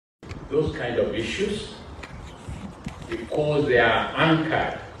those kind of issues because they are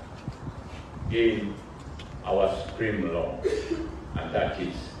anchored in our supreme law, and that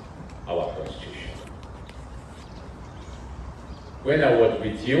is our Constitution. When I was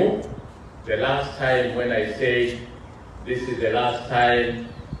with you, the last time when I said, this is the last time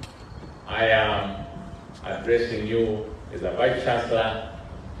I am addressing you as a Vice Chancellor,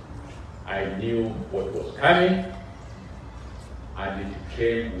 I knew what was coming, and it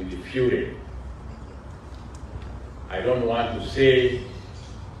came with the fury. I don't want to say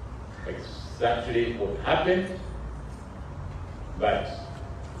exactly what happened, but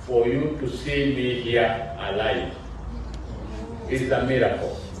for you to see me here alive is a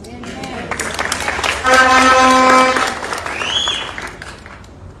miracle.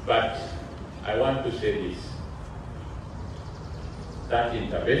 But I want to say this. That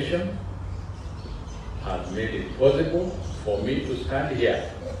intervention has made it possible for me to stand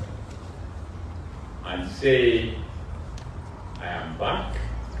here and say, I am back,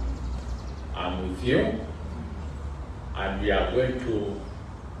 I'm with you, and we are going to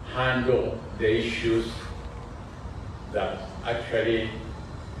handle the issues that actually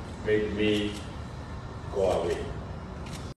made me go away.